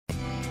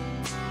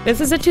This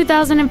is a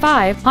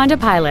 2005 Honda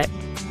Pilot.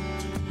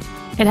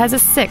 It has a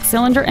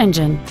 6-cylinder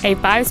engine, a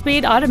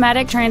 5-speed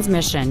automatic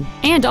transmission,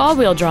 and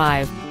all-wheel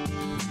drive.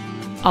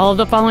 All of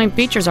the following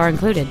features are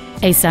included: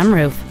 a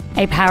sunroof,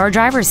 a power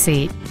driver's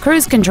seat,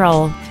 cruise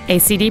control, a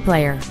CD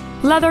player,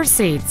 leather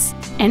seats,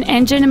 an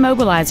engine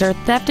immobilizer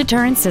theft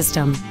deterrent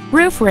system,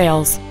 roof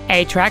rails,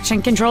 a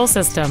traction control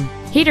system,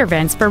 heater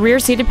vents for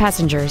rear-seated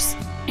passengers,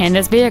 and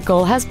this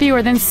vehicle has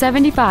fewer than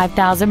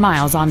 75,000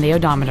 miles on the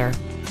odometer.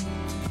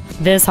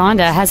 This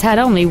Honda has had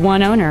only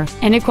one owner,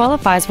 and it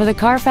qualifies for the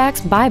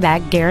Carfax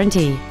buyback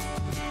guarantee.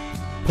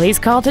 Please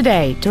call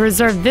today to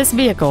reserve this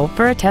vehicle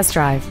for a test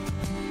drive.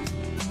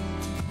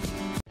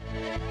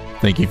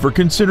 Thank you for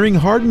considering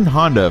Hardin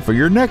Honda for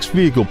your next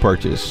vehicle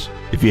purchase.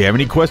 If you have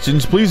any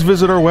questions, please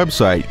visit our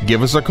website,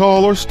 give us a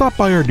call, or stop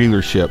by our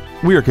dealership.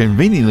 We are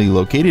conveniently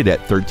located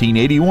at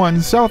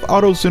 1381 South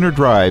Auto Center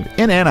Drive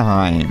in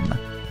Anaheim.